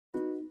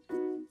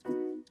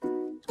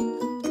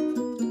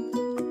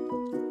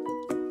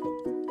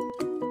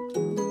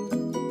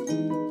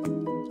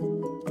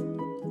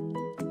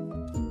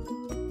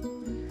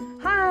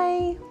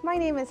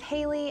name is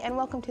Hailey and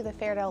welcome to the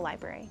Fairdale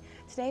Library.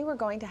 Today we're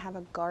going to have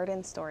a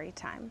garden story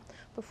time.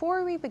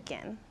 Before we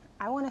begin,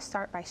 I want to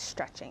start by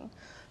stretching.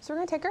 So we're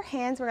going to take our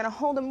hands, we're going to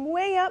hold them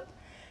way up,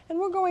 and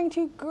we're going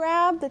to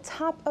grab the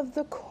top of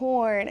the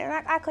corn and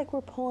act like we're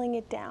pulling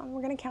it down.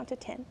 We're going to count to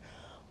 10.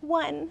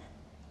 1,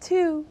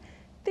 2,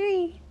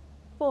 3,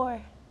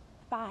 4,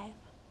 5,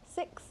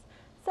 6,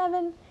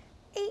 7,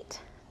 8,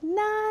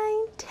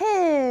 9,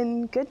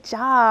 10. Good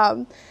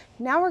job.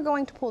 Now we're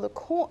going to pull the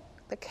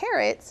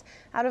carrots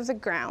out of the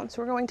ground.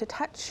 So we're going to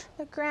touch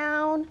the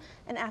ground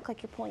and act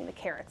like you're pulling the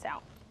carrots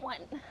out. 1,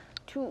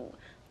 2,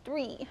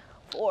 3,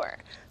 4,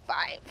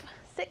 5,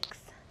 6,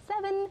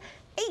 7,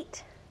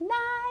 8, 9,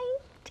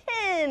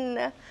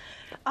 10.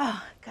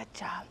 Oh, good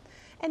job.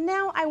 And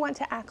now I want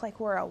to act like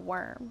we're a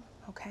worm,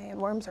 okay?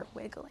 And worms are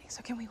wiggly,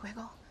 so can we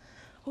wiggle?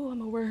 Oh, I'm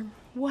a worm.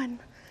 1,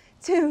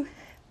 2,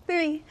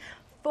 3,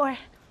 4,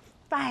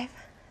 5,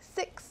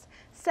 6,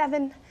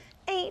 7,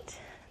 8,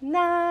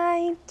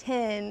 9,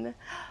 10.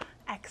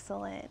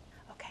 Excellent.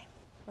 Okay,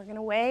 we're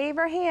gonna wave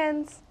our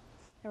hands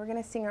and we're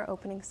gonna sing our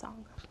opening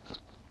song.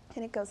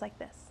 And it goes like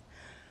this.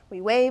 We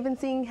wave and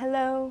sing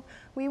hello,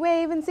 we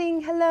wave and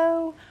sing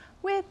hello.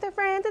 With our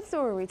friends at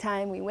story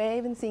time, we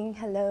wave and sing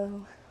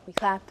hello. We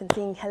clap and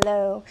sing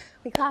hello,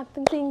 we clap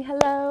and sing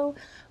hello.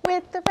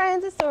 With the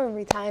friends at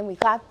story time, we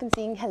clap and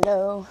sing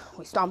hello.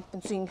 We stomp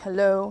and sing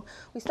hello,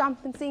 we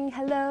stomp and sing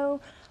hello.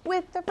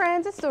 With the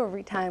friends at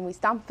story time, we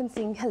stomp and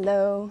sing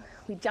hello.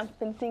 We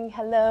jump and sing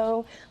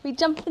hello, we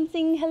jump and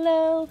sing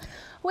hello.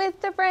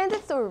 With the friends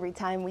at story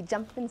time, we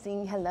jump and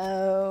sing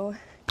hello.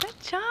 Good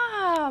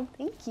job,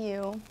 thank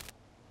you.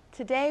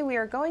 Today we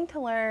are going to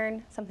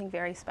learn something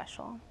very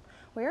special.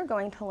 We are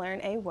going to learn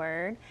a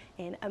word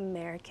in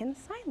American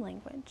Sign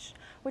Language,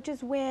 which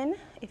is when,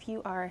 if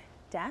you are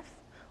deaf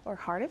or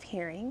hard of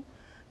hearing,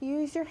 you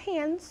use your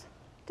hands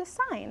to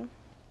sign.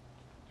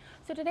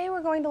 So today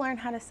we're going to learn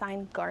how to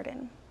sign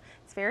garden.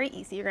 It's very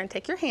easy. You're going to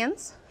take your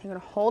hands, you're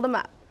going to hold them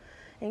up,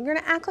 and you're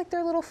going to act like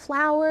they're little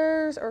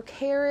flowers or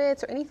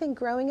carrots or anything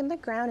growing in the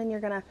ground, and you're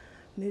going to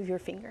move your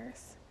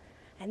fingers.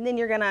 And then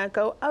you're going to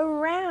go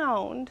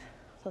around.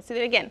 So let's do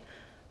that again.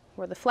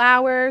 We're the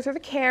flowers or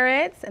the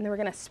carrots, and then we're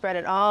going to spread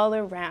it all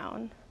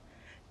around.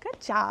 Good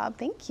job.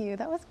 Thank you.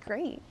 That was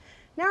great.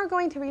 Now we're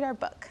going to read our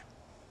book,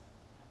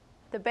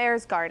 The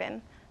Bear's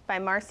Garden by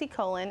Marcy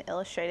Colin,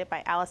 illustrated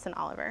by Allison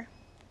Oliver.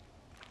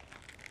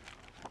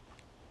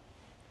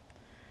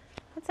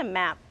 That's a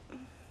map.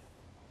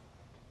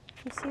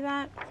 You see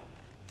that?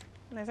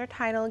 There's our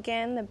title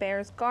again, The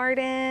Bear's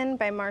Garden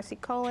by Marcy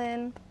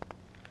Colin.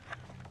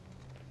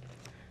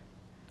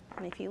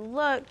 And if you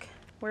look,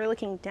 we're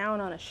looking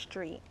down on a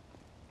street.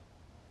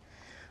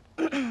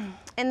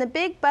 In the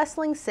big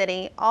bustling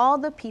city, all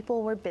the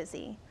people were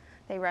busy.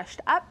 They rushed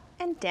up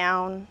and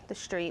down the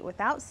street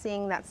without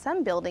seeing that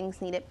some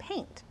buildings needed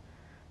paint,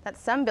 that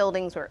some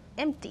buildings were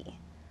empty,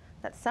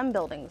 that some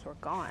buildings were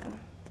gone.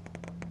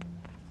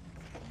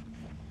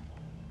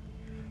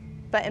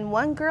 But in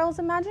one girl's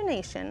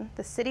imagination,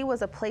 the city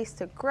was a place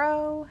to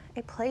grow,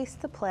 a place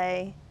to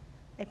play,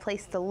 a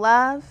place to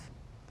love.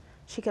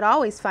 She could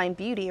always find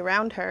beauty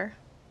around her.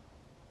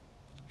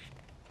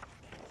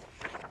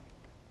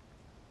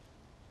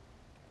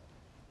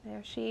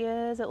 There she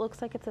is. It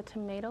looks like it's a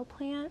tomato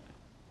plant.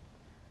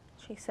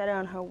 She set it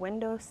on her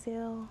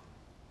windowsill,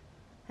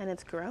 and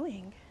it's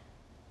growing.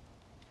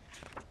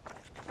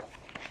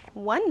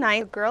 One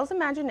night, the girl's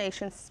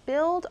imagination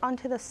spilled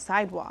onto the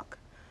sidewalk,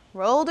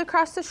 rolled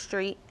across the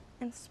street,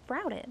 and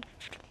sprouted.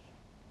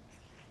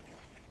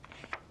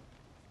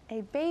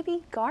 A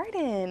baby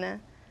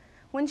garden.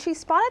 When she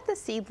spotted the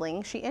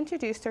seedling, she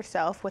introduced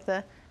herself with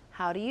a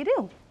 "How do you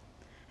do?"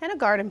 and a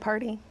garden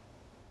party.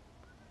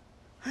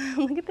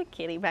 Look at the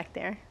kitty back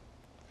there.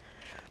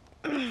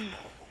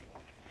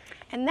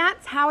 And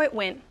that's how it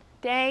went,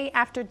 day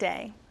after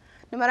day.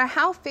 No matter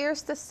how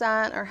fierce the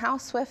sun or how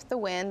swift the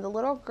wind, the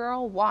little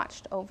girl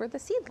watched over the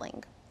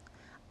seedling.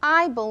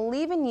 "I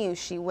believe in you,"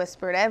 she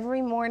whispered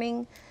every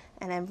morning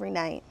and every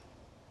night.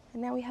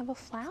 And now we have a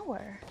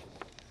flower.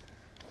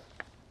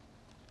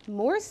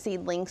 More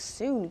seedlings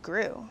soon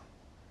grew.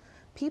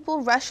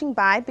 People rushing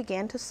by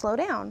began to slow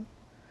down.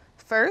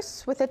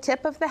 First, with a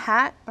tip of the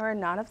hat or a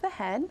nod of the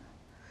head.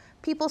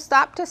 People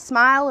stopped to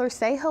smile or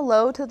say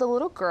hello to the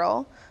little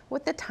girl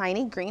with the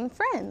tiny green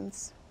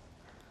friends.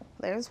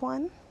 There's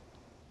one,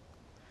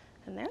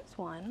 and there's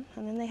one,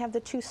 and then they have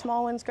the 2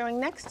 small ones growing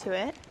next to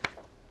it.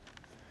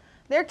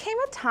 There came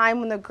a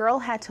time when the girl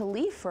had to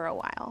leave for a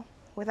while.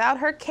 Without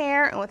her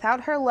care and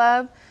without her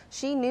love,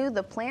 she knew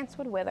the plants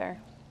would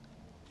wither.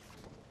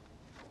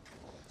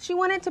 She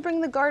wanted to bring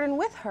the garden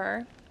with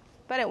her,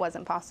 but it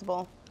wasn't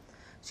possible.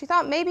 She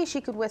thought maybe she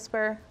could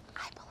whisper,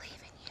 "I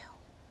believe in you,"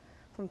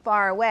 from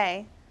far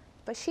away,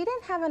 but she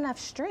didn't have enough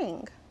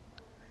string.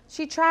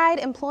 She tried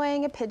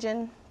employing a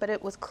pigeon, but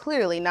it was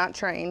clearly not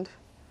trained.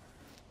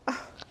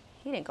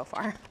 He didn't go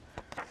far.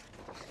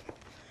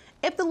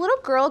 If the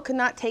little girl could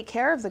not take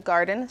care of the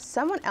garden,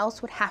 someone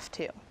else would have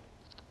to.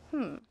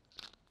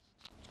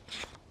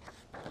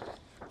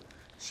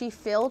 She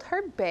filled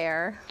her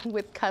bear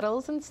with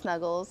cuddles and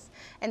snuggles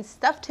and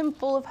stuffed him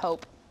full of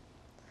hope.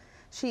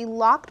 She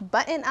locked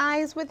button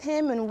eyes with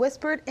him and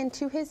whispered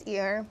into his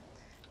ear,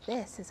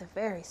 "This is a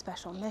very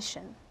special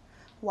mission.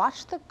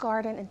 Watch the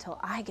garden until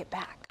I get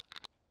back."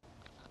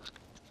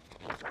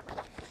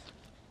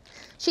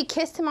 She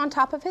kissed him on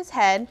top of his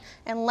head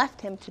and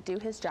left him to do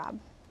his job.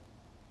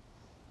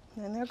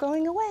 And they're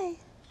going away.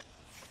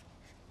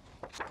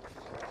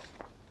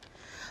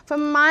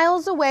 From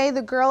miles away,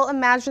 the girl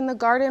imagined the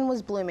garden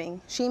was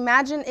blooming. She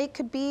imagined it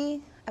could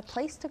be a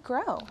place to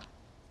grow,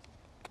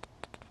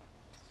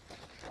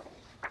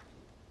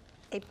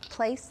 a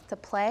place to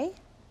play.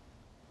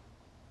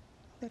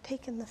 They're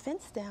taking the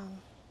fence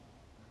down.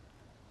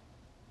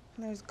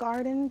 And there's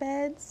garden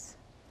beds,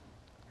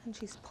 and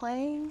she's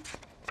playing.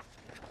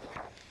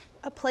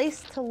 A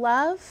place to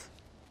love.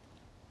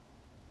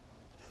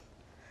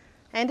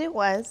 And it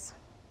was.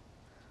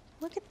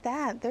 Look at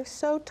that. They're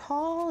so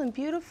tall and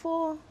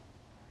beautiful.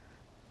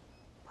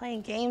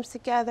 Playing games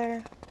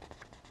together.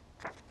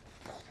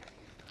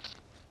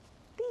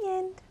 The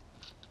end.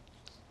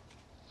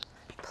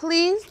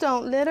 Please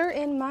don't litter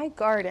in my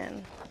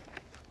garden.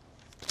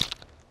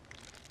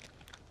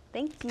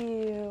 Thank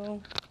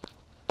you.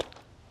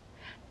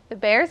 The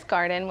bear's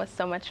garden was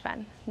so much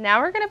fun.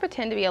 Now we're going to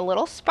pretend to be a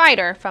little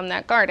spider from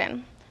that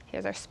garden.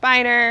 Here's our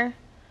spider,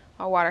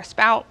 our water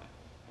spout,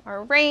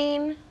 our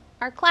rain,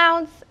 our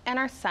clouds, and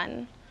our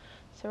sun.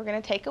 So we're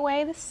going to take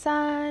away the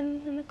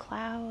sun and the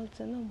clouds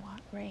and the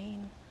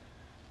rain.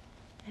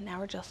 And now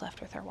we're just left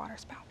with our water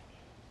spout.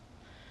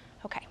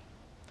 Okay.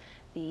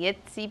 The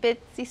itsy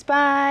bitsy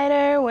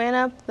spider went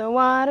up the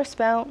water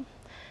spout.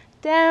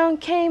 Down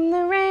came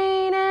the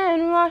rain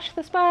and washed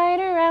the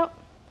spider out.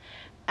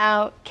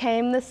 Out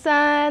came the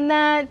sun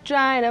that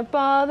dried up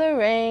all the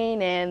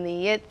rain, and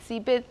the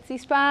itsy bitsy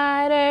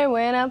spider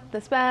went up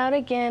the spout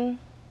again.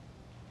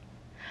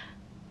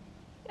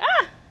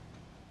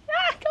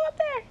 Come up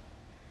there.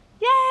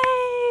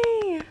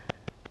 Yay!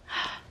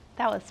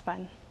 That was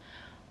fun.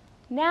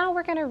 Now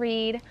we're going to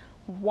read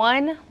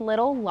One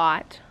Little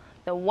Lot,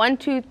 the 1,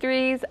 2,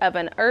 3s of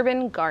an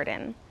Urban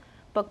Garden,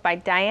 book by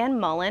Diane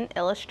Mullen,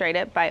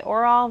 illustrated by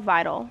Oral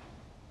Vidal.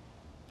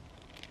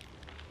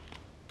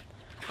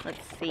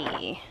 Let's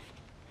see.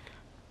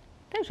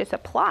 There's just a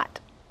plot.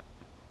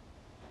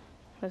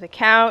 There's a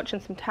couch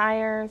and some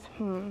tires.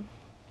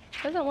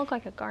 Doesn't look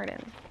like a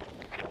garden.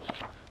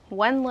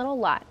 One Little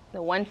Lot,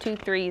 the 1, 2,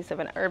 3s of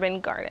an Urban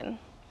Garden.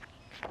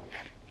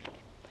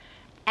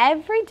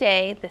 Every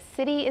day the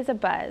city is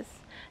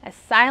abuzz as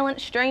silent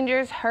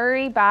strangers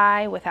hurry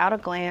by without a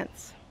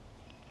glance.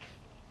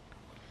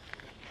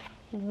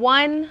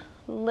 One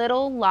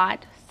little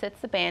lot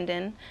sits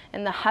abandoned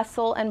in the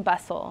hustle and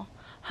bustle.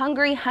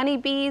 Hungry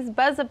honeybees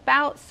buzz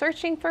about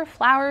searching for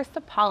flowers to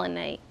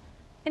pollinate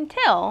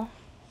until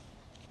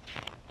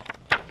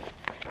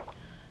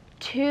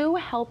 2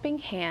 helping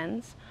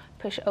hands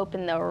push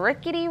open the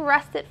rickety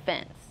rusted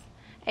fence.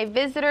 A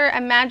visitor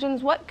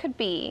imagines what could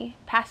be.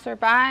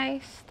 Passerby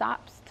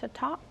stops to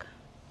talk.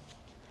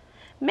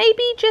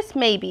 Maybe, just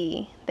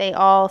maybe, they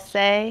all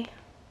say.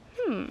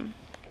 3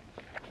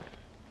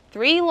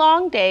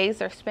 long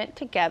days are spent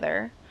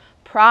together,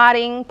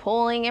 prodding,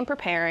 pulling, and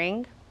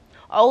preparing.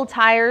 Old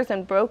tires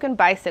and broken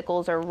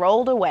bicycles are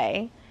rolled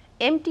away.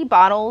 Empty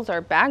bottles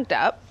are bagged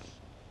up.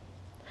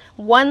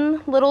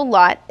 One little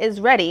lot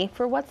is ready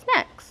for what's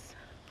next.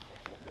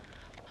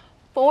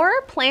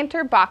 4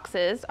 planter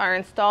boxes are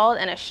installed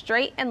in a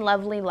straight and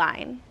lovely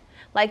line.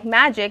 Like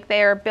magic,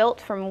 they are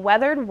built from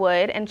weathered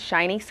wood and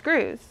shiny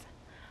screws.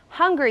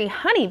 Hungry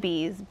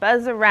honeybees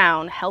buzz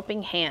around,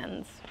 helping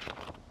hands.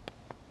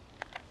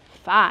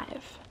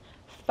 5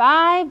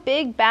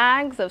 big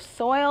bags of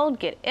soil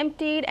get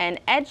emptied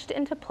and edged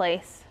into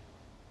place.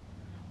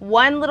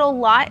 One little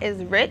lot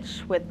is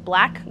rich with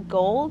black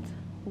gold.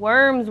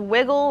 Worms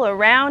wiggle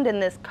around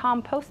in this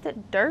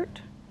composted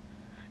dirt.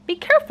 Be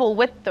careful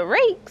with the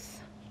rakes.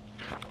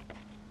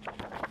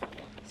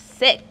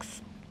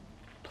 6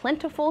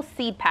 plentiful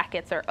seed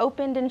packets are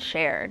opened and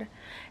shared.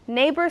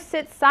 Neighbors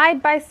sit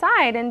side by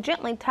side and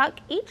gently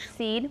tuck each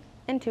seed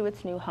into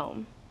its new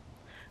home.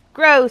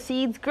 Grow,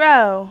 seeds,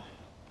 grow.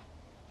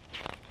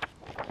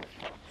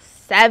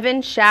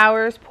 7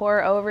 showers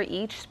pour over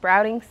each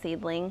sprouting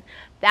seedling.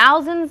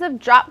 Thousands of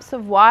drops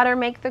of water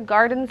make the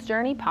garden's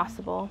journey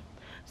possible.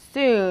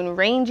 Soon,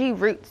 rangy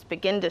roots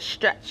begin to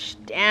stretch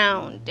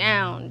down,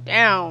 down,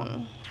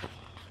 down.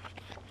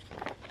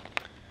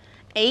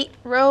 8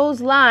 rows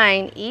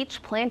line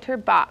each planter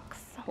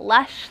box.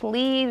 Lush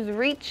leaves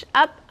reach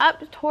up,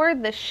 up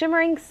toward the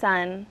shimmering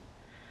sun.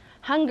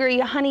 Hungry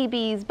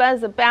honeybees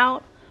buzz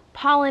about,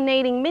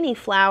 pollinating many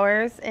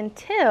flowers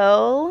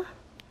until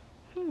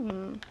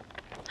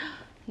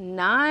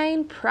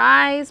 9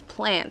 prize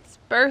plants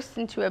burst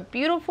into a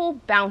beautiful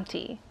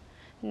bounty.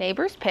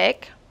 Neighbors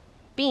pick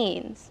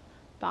beans,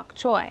 bok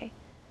choy,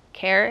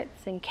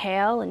 carrots and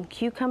kale and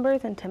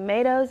cucumbers and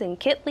tomatoes and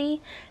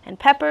kittley and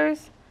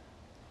peppers,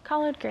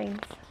 collard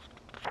greens.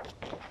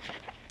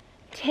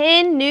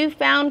 10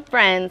 newfound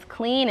friends,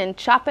 clean and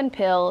chop and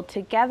peel.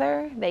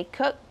 Together they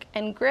cook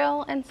and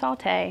grill and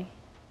saute.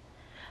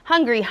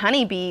 Hungry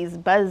honeybees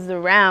buzz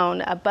around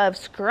above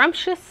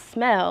scrumptious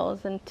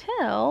smells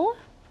until,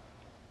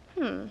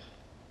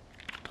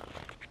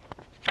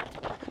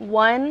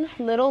 one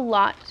little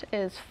lot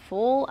is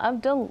full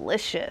of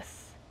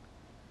delicious.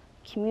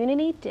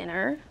 Community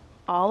dinner,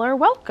 all are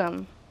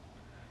welcome.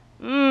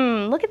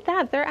 Look at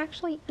that, they're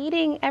actually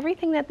eating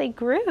everything that they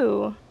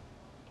grew.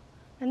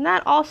 And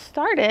that all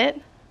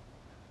started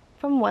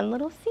from one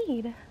little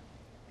seed.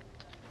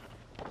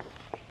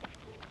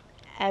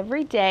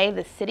 Every day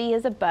the city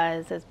is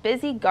abuzz as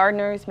busy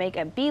gardeners make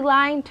a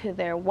beeline to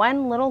their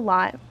one little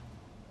lot.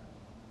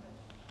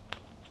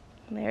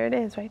 And there it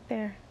is right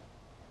there.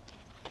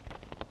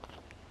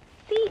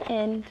 The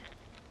end.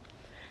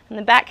 And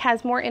the back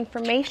has more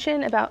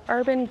information about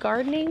urban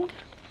gardening.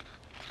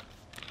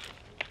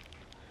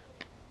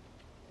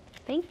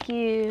 Thank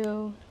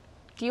you.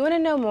 Do you want to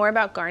know more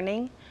about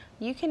gardening?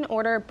 You can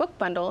order book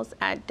bundles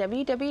at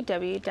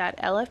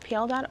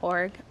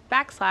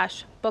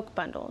www.lfpl.org/book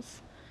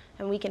bundles,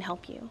 and we can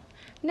help you.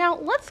 Now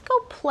let's go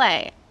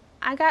play.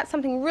 I got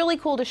something really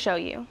cool to show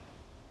you.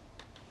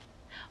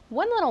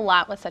 One Little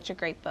Lot was such a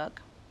great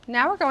book.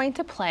 Now we're going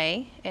to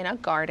play in a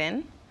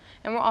garden,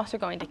 and we're also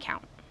going to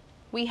count.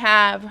 We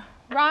have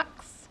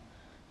rocks,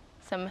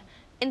 some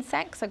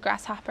insects, a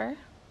grasshopper,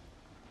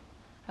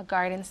 a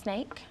garden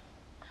snake.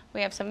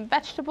 We have some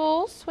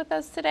vegetables with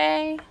us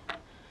today.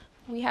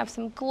 We have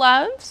some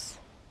gloves,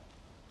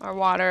 or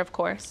water, of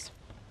course,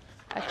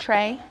 a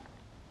tray,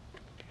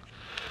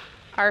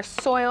 our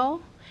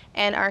soil,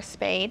 and our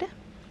spade.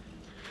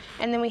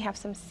 And then we have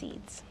some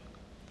seeds.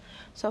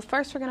 So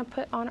first we're going to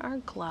put on our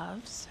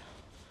gloves.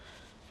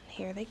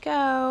 Here they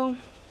go.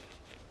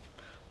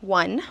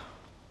 1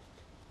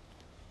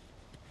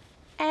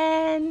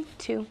 and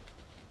 2.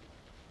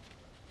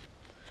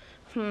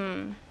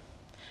 I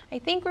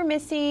think we're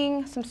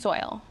missing some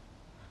soil.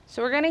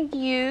 So we're going to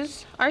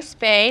use our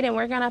spade and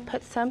we're going to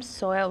put some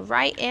soil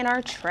right in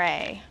our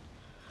tray.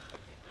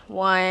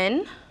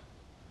 1,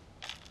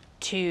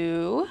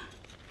 2,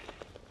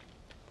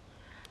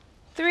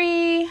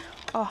 3.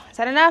 Oh, is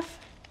that enough?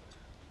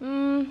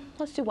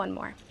 Let's do one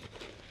more.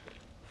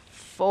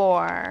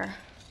 4.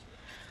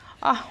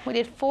 Oh, we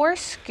did 4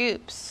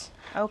 scoops.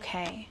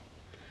 Okay.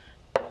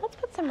 Let's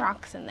put some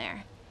rocks in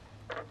there.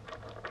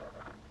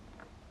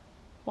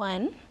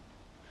 1.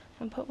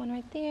 And put one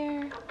right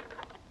there.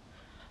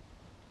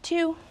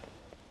 2,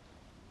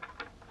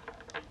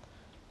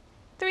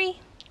 3,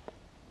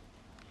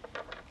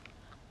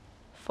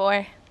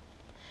 4,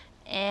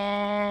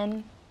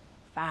 and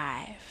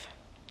 5.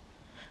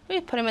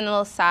 We put them in the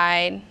little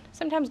side.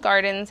 Sometimes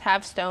gardens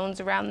have stones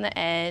around the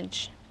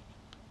edge.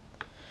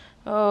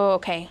 Oh,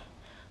 okay.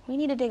 We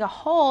need to dig a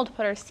hole to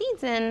put our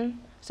seeds in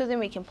so then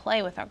we can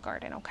play with our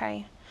garden,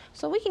 okay?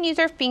 So we can use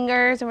our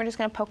fingers and we're just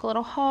gonna poke a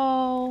little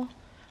hole.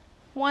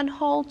 1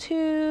 hole,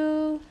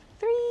 2,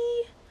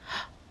 3,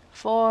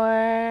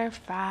 4,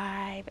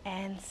 5,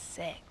 and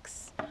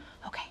 6.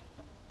 Okay,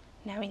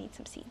 now we need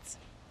some seeds.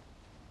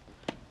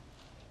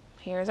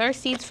 Here's our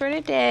seeds for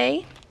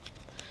today.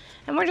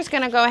 And we're just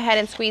gonna go ahead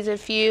and squeeze a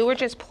few. We're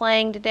just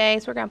playing today,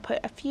 so we're gonna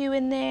put a few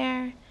in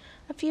there,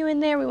 a few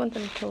in there. We want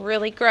them to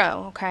really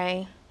grow,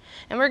 okay?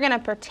 And we're gonna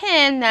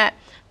pretend that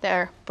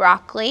they're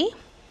broccoli,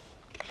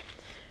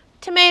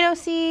 tomato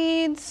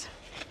seeds,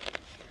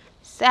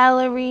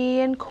 celery,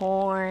 and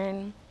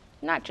corn,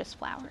 not just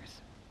flowers.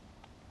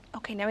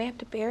 Okay, now we have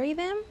to bury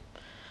them.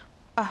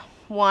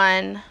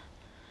 1,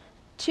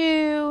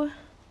 2,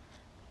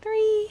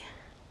 3,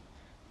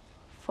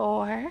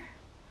 4,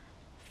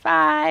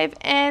 5,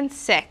 and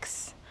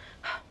 6.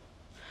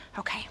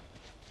 Okay,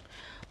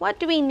 what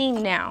do we need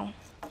now?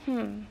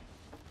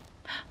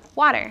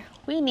 Water.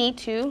 We need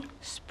to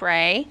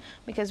spray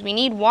because we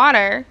need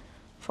water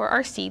for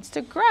our seeds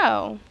to grow.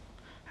 All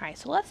right,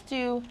 so let's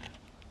do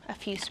a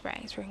few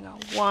sprays. We're gonna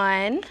go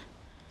 1,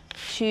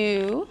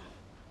 2,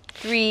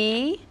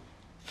 3,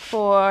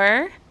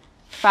 4,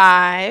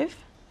 5,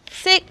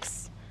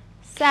 6,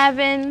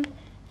 7,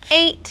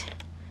 8,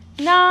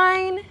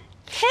 9,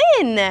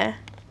 10.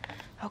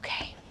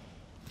 Okay.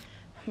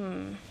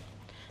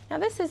 Now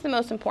this is the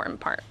most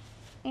important part.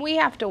 We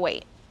have to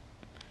wait.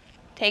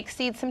 Takes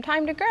seeds some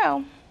time to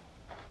grow.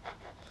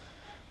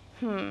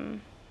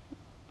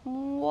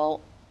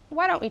 Well,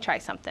 why don't we try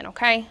something,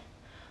 okay?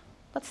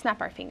 Let's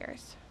snap our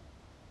fingers.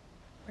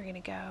 We're gonna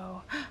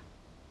go.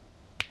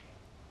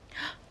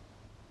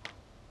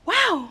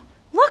 Wow,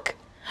 look!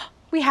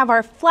 We have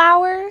our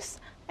flowers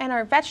and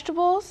our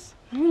vegetables.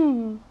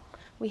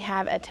 We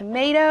have a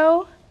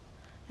tomato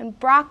and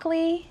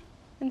broccoli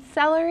and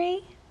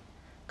celery,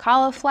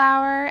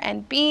 cauliflower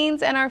and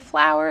beans and our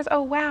flowers.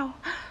 Oh, wow.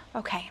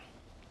 Okay.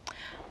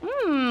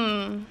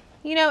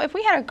 You know, if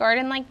we had a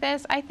garden like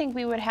this, I think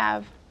we would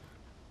have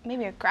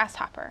maybe a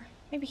grasshopper.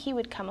 Maybe he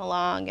would come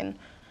along and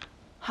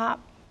hop,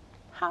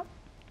 hop,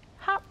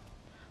 hop.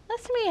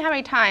 Listen to me how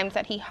many times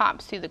that he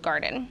hops through the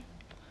garden.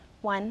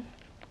 1,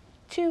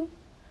 2,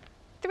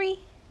 3,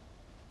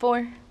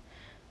 4,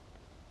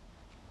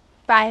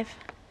 5,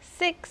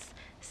 6,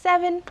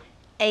 7,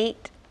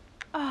 8.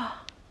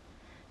 Oh,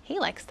 he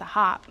likes to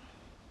hop.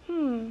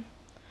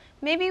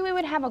 Maybe we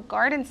would have a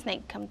garden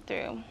snake come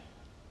through.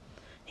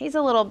 He's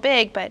a little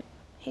big, but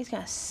he's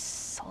gonna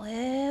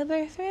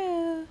slither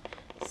through.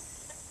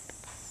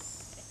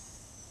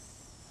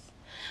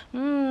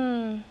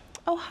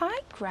 Oh, hi,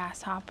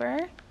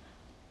 grasshopper.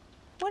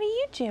 What are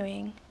you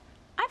doing?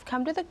 I've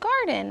come to the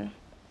garden.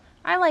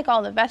 I like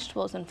all the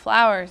vegetables and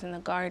flowers in the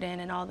garden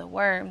and all the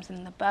worms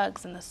and the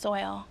bugs in the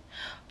soil.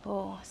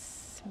 Oh,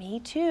 me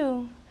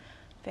too.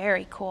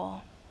 Very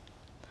cool.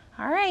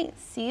 All right,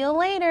 see you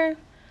later.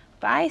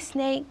 Bye,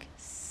 snake.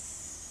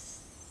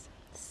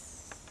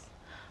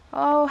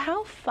 Oh,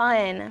 how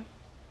fun.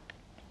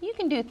 You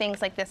can do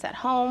things like this at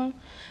home.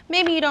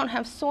 Maybe you don't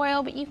have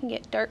soil, but you can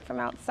get dirt from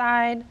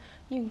outside.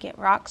 You can get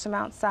rocks from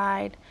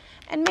outside.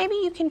 And maybe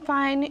you can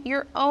find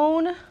your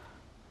own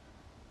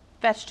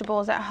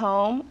vegetables at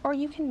home, or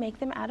you can make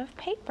them out of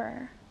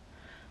paper.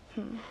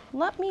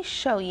 Let me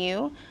show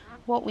you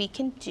what we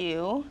can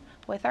do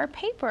with our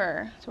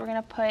paper. So we're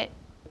gonna put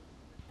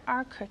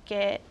our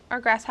cricket, our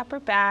grasshopper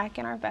back,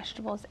 and our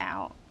vegetables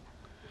out.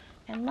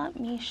 And let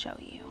me show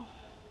you.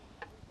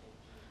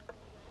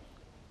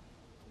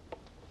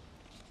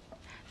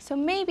 So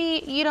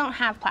maybe you don't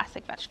have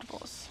plastic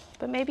vegetables,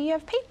 but maybe you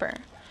have paper.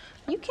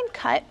 You can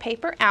cut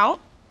paper out,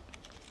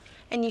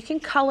 and you can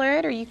color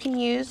it, or you can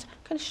use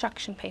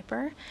construction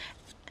paper.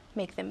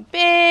 Make them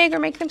big or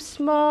make them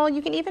small.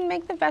 You can even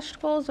make the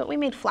vegetables, but we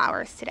made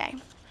flowers today.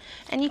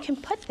 And you can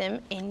put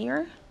them in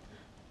your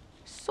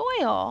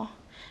soil.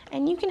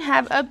 And you can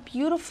have a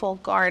beautiful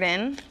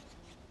garden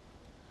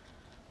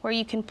where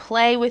you can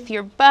play with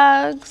your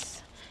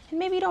bugs. And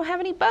maybe you don't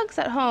have any bugs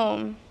at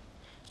home.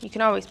 You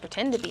can always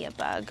pretend to be a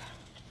bug.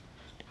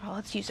 Oh,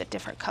 let's use a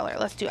different color.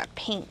 Let's do a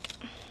pink,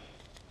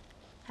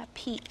 a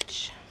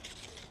peach.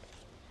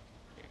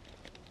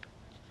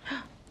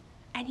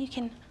 And you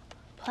can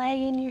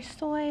play in your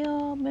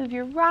soil, move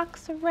your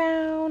rocks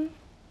around.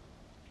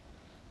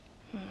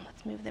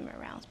 Let's move them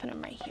around. Let's put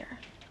them right here.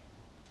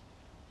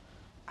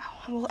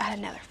 Oh, and we'll add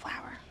another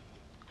flower.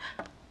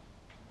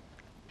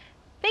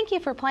 Thank you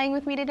for playing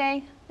with me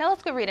today. Now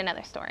let's go read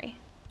another story.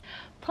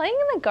 Playing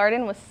in the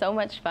garden was so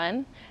much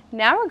fun.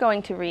 Now we're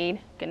going to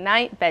read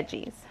Goodnight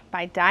Veggies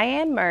by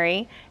Diane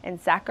Murray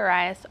and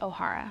Zacharias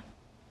O'Hara.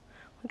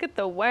 Look at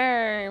the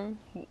worm.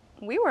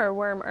 We were a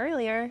worm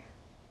earlier.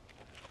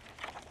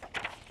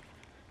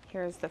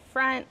 Here's the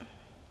front.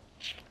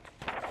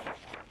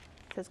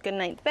 It says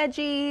Goodnight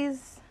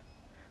Veggies.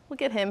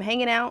 Look at him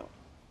hanging out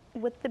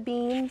with the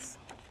beans.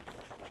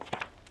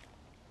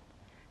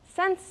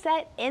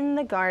 Sunset in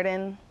the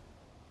garden.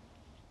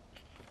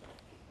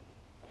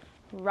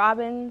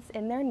 Robins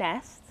in their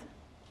nest.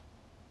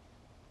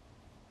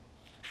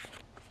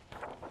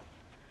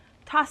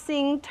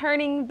 Tossing,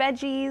 turning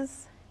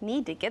veggies,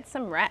 need to get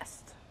some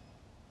rest.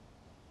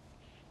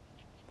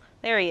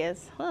 There he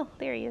is. Oh,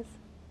 there he is.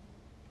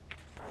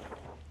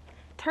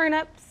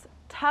 Turnips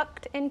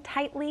tucked in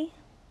tightly.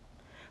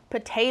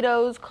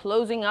 Potatoes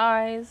closing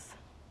eyes.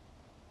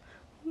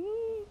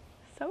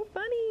 So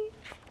funny.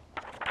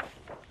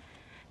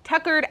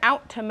 Tuckered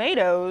out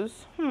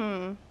tomatoes.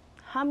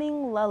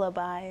 Humming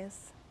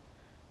lullabies.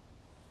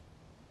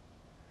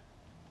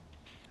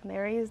 And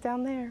there he is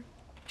down there.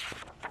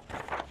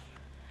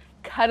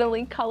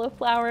 Cuddly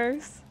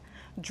cauliflowers,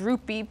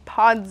 droopy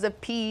pods of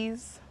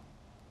peas.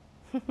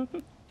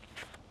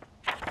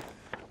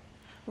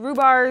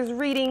 Rhubars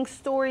reading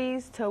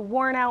stories to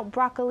worn out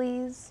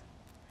broccolis.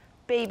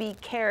 Baby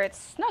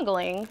carrots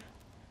snuggling.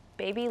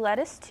 Baby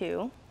lettuce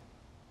too.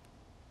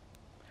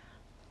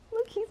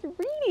 Look, he's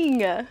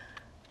reading.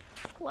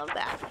 Love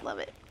that, love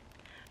it.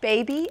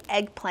 Baby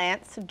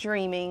eggplants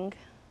dreaming.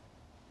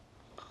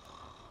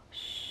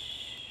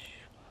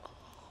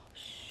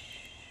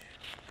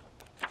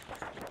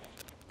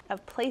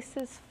 Of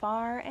places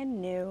far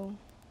and new.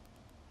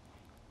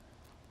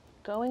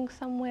 Going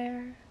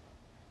somewhere.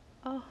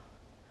 Oh,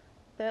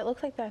 it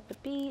looks like they're at the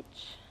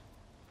beach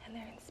and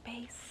they're in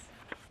space.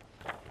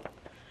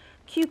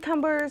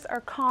 Cucumbers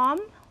are calm,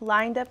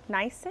 lined up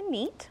nice and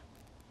neat.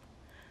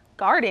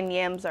 Garden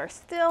yams are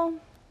still,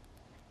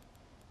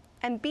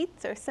 and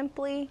beets are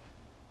simply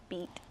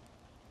beet.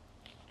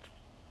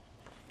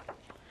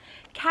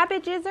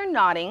 Cabbages are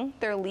nodding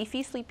their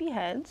leafy, sleepy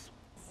heads,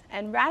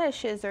 and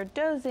radishes are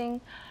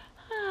dozing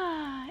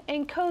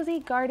in cozy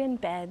garden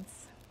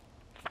beds.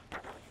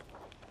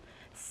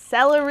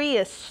 Celery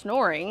is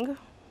snoring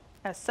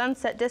as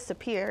sunset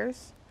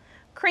disappears.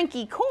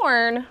 Cranky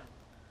corn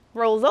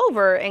rolls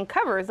over and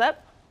covers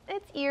up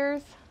its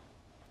ears.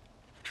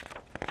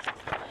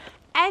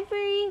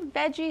 Every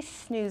veggie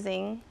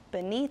snoozing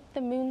beneath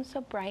the moon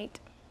so bright.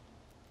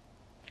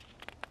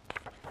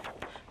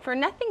 For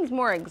nothing's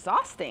more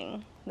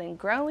exhausting than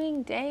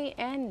growing day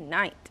and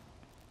night.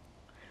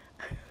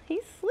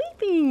 He's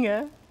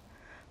sleeping.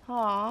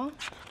 Aw.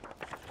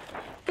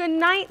 Good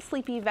night,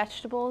 sleepy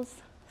vegetables.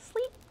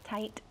 Sleep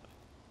tight.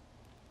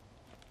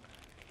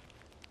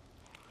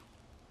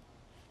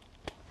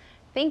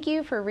 Thank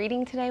you for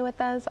reading today with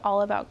us,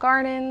 all about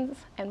gardens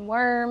and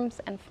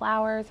worms and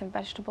flowers and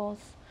vegetables.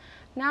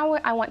 Now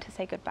I want to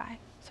say goodbye.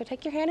 So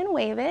take your hand and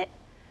wave it,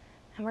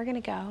 and we're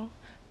gonna go.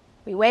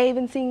 We wave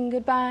and sing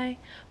goodbye.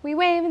 We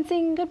wave and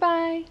sing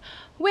goodbye.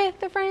 With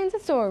the friends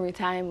at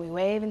Storytime, we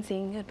wave and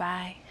sing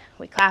goodbye.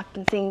 We clap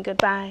and sing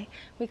goodbye.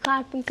 We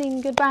clap and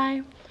sing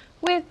goodbye.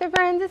 With the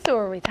friends at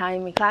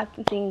Storytime, we clap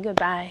and sing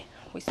goodbye.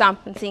 We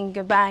stomp and sing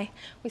goodbye.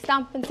 We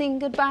stomp and sing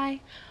goodbye.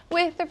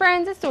 With the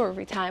friends at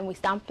Storytime, we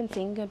stomp and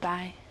sing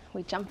goodbye.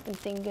 We jump and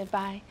sing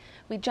goodbye.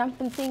 We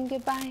jump and sing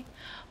goodbye.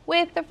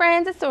 With the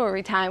friends at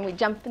Storytime, we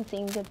jump and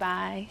sing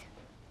goodbye.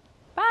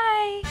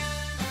 Bye.